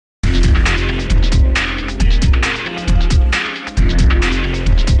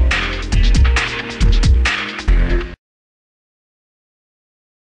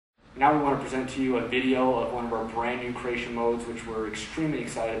Now we want to present to you a video of one of our brand new creation modes, which we're extremely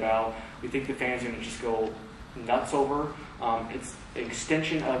excited about. We think the fans are going to just go nuts over. It's an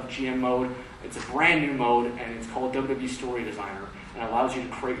extension of GM mode. It's a brand new mode, and it's called WWE Story Designer, and it allows you to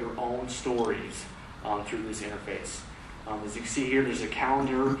create your own stories through this interface. As you can see here, there's a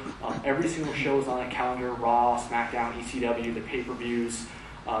calendar. Every single show is on that calendar: Raw, SmackDown, ECW, the pay-per-views.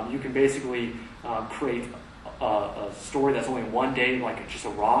 You can basically create a story that's only one day, like just a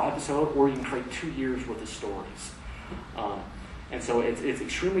Raw episode, or you can create 2 years worth of stories. And so it's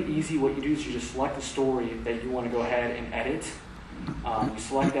extremely easy. What you do is you just select the story that you want to go ahead and edit. You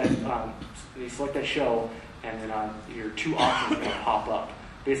select that show, and then your 2 options are going to pop up.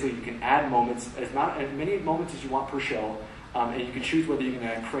 Basically, you can add moments, as many moments as you want per show, and you can choose whether you're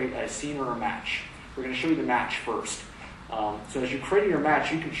going to create a scene or a match. We're going to show you the match first. So as you're creating your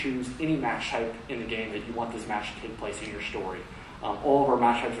match, you can choose any match type in the game that you want this match to take place in your story. All of our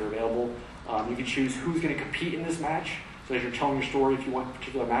match types are available. You can choose who's going to compete in this match. So as you're telling your story, if you want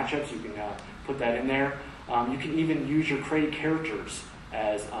particular matchups, you can put that in there. You can even use your created characters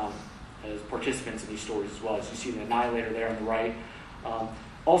as participants in these stories as well. As you see the Annihilator there on the right.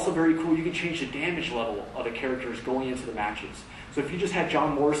 Also very cool, you can change the damage level of the characters going into the matches. So if you just had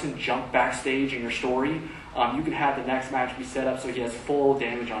John Morrison jump backstage in your story, you can have the next match be set up so he has full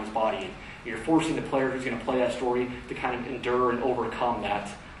damage on his body. And you're forcing the player who's going to play that story to kind of endure and overcome that.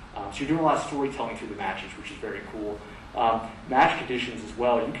 So you're doing a lot of storytelling through the matches, which is very cool. Match conditions as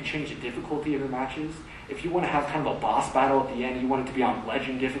well. You can change the difficulty of the matches. If you want to have kind of a boss battle at the end, you want it to be on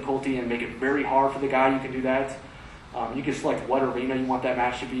legend difficulty and make it very hard for the guy, you can do that. You can select what arena you want that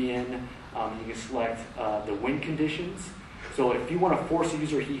match to be in. You can select the win conditions. So if you want to force a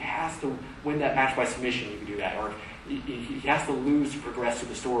user, he has to win that match by submission, you can do that. Or he has to lose to progress through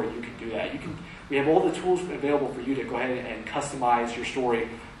the story, you can do that. We have all the tools available for you to go ahead and customize your story,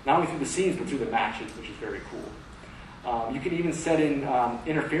 not only through the scenes, but through the matches, which is very cool. You can even set in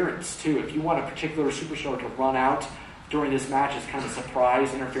interference, too. If you want a particular superstar to run out during this match as kind of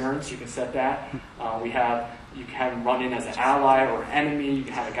surprise interference, you can set that. You can have him run in as an ally or an enemy. You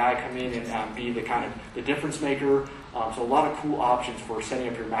can have a guy come in and be the kind of the difference maker. So a lot of cool options for setting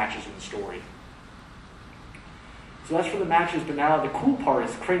up your matches in the story. So that's for the matches, but now the cool part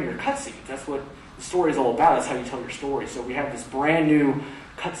is creating your cutscenes. That's what the story is all about. That's how you tell your story. So we have this brand new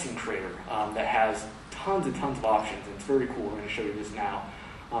cutscene creator that has tons and tons of options, and it's very cool. We're going to show you this now.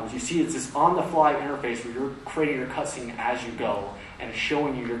 As you see, it's this on-the-fly interface where you're creating your cutscene as you go, and it's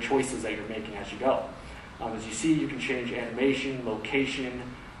showing you your choices that you're making as you go. As you see, you can change animation, location.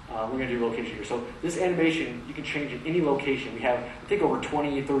 We're going to do location here. So this animation, you can change in any location. We have, I think, over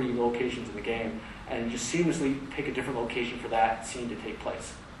 20, 30 locations in the game, and you just seamlessly pick a different location for that scene to take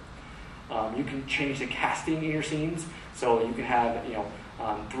place. You can change the casting in your scenes. So you can have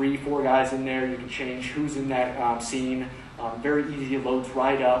 3, 4 guys in there. You can change who's in that scene. Very easy, it loads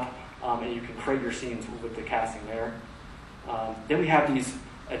right up, and you can create your scenes with the casting there. Then we have these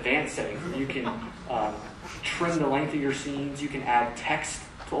advanced settings where you can trim the length of your scenes. You can add text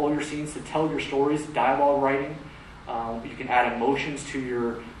to all your scenes to tell your stories, dialogue writing. You can add emotions to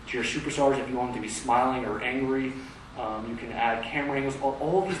your superstars if you want them to be smiling or angry. You can add camera angles,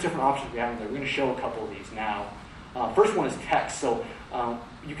 all these different options we have in there. We're going to show a couple of these now. First one is text. So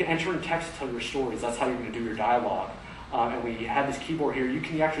you can enter in text to tell your stories. That's how you're going to do your dialogue. And we have this keyboard here. You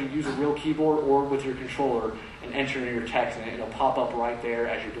can actually use a real keyboard or with your controller and enter in your text, and it'll pop up right there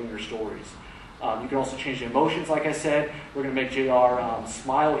as you're doing your stories. You can also change the emotions, like I said. We're going to make JR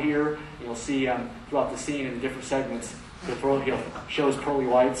smile here. You'll see throughout the scene in the different segments, he'll show his pearly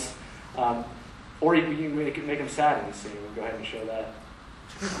whites. Or you can make him sad in the scene. We'll go ahead and show that.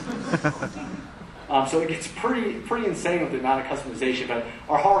 So it gets pretty insane with the amount of customization, but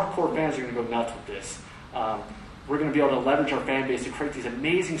our hardcore fans are going to go nuts with this. We're going to be able to leverage our fan base to create these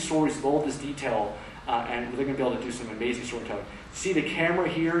amazing stories with all this detail, and they're going to be able to do some amazing storytelling. See the camera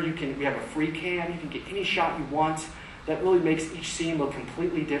here? We have a free cam. You can get any shot you want. That really makes each scene look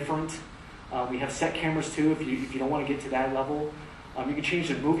completely different. We have set cameras too if you don't want to get to that level. You can change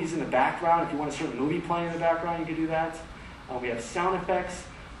the movies in the background. If you want a certain movie playing in the background, you can do that. We have sound effects,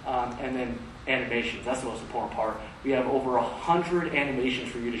 and then animations. That's the most important part. We have over 100 animations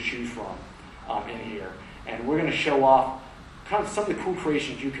for you to choose from in here. And we're going to show off kind of some of the cool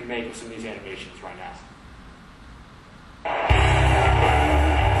creations you can make with some of these animations right now.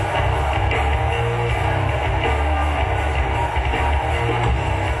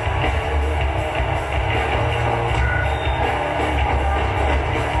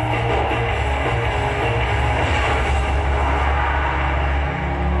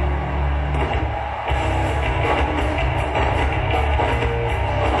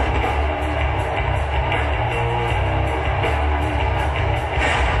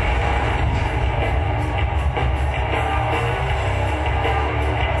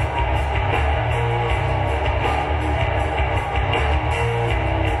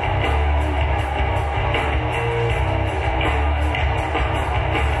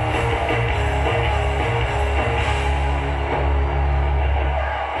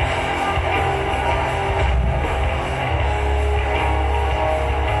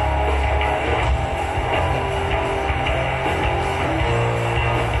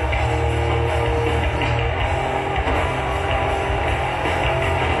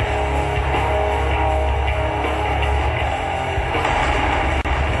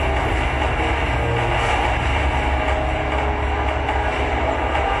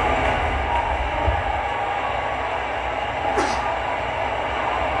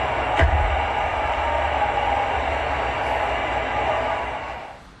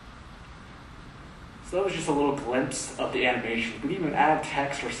 just a little glimpse of the animations. We even add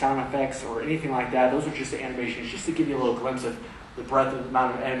text or sound effects or anything like that. Those are just the animations, just to give you a little glimpse of the breadth of the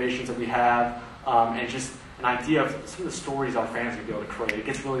amount of animations that we have, and just an idea of some of the stories our fans will be able to create. It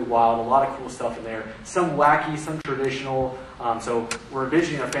gets really wild, a lot of cool stuff in there. Some wacky, some traditional. So we're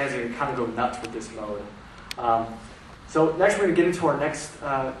envisioning our fans are going to kind of go nuts with this mode. So next we're going to get into our next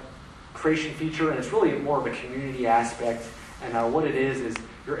creation feature, and it's really more of a community aspect. And what it is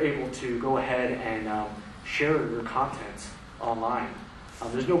you're able to go ahead and share your content online.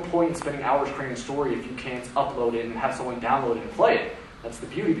 There's no point in spending hours creating a story if you can't upload it and have someone download it and play it. That's the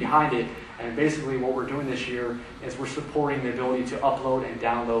beauty behind it. And basically what we're doing this year is we're supporting the ability to upload and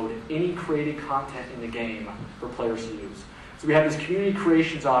download any created content in the game for players to use. So we have this community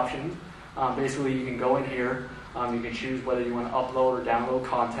creations option. Basically you can go in here, you can choose whether you want to upload or download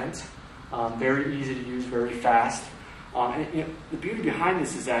content. Very easy to use, very fast. And the beauty behind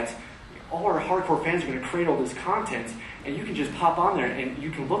this is that all our hardcore fans are going to create all this content, and you can just pop on there and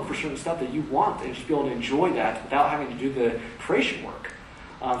you can look for certain stuff that you want and just be able to enjoy that without having to do the creation work.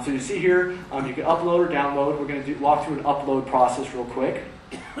 So you see here, you can upload or download. We're going to walk through an upload process real quick.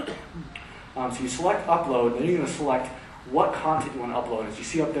 So you select upload, then you're going to select what content you want to upload. As you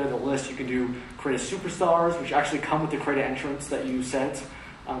see up there, the list, you can do creative superstars, which actually come with the creative entrance that you set,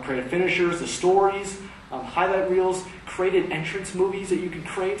 creative finishers, the stories, highlight reels, created entrance movies that you can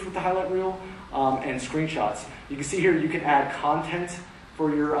create with the highlight reel, and screenshots. You can see here you can add content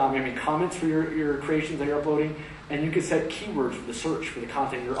for your, comments for your creations that you're uploading, and you can set keywords for the search for the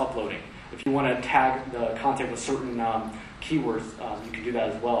content you're uploading. If you want to tag the content with certain keywords, you can do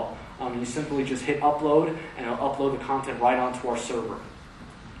that as well. You simply just hit upload, and it'll upload the content right onto our server.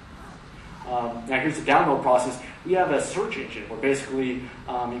 Now here's the download process. We have a search engine where basically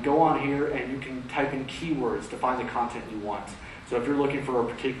you go on here and you can type in keywords to find the content you want. So if you're looking for a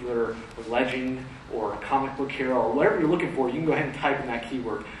particular legend or a comic book hero or whatever you're looking for, you can go ahead and type in that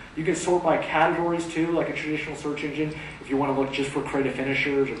keyword. You can sort by categories too, like a traditional search engine. If you want to look just for creative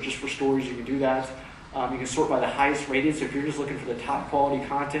finishers or just for stories, you can do that. You can sort by the highest rated, so if you're just looking for the top quality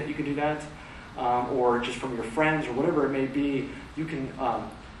content, you can do that. Or just from your friends or whatever it may be, you can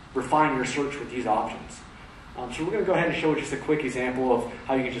refine your search with these options. So we're going to go ahead and show just a quick example of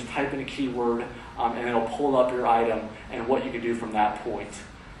how you can just type in a keyword and it'll pull up your item and what you can do from that point.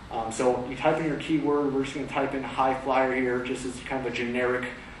 So you type in your keyword. We're just going to type in high flyer here just as kind of a generic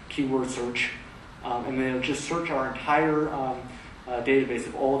keyword search. And then it'll just search our entire database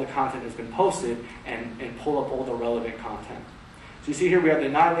of all the content that's been posted and pull up all the relevant content. So you see here we have the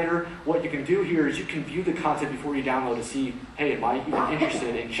Annihilator. What you can do here is you can view the content before you download to see, hey, am I even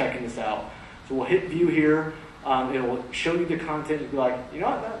interested in checking this out? So we'll hit view here. It will show you the content. You'll be like, you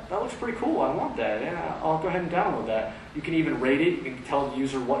know what, that looks pretty cool. I want that. Yeah, I'll go ahead and download that. You can even rate it. You can tell the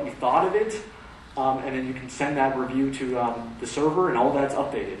user what you thought of it. And then you can send that review to the server, and all that's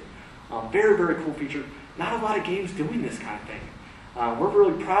updated. Very, very cool feature. Not a lot of games doing this kind of thing. We're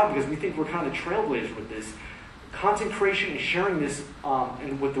really proud because we think we're kind of trailblazers with this. Content creation and sharing this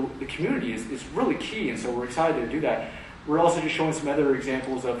and with the community is really key, and so we're excited to do that. We're also just showing some other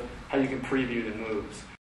examples of how you can preview the moves.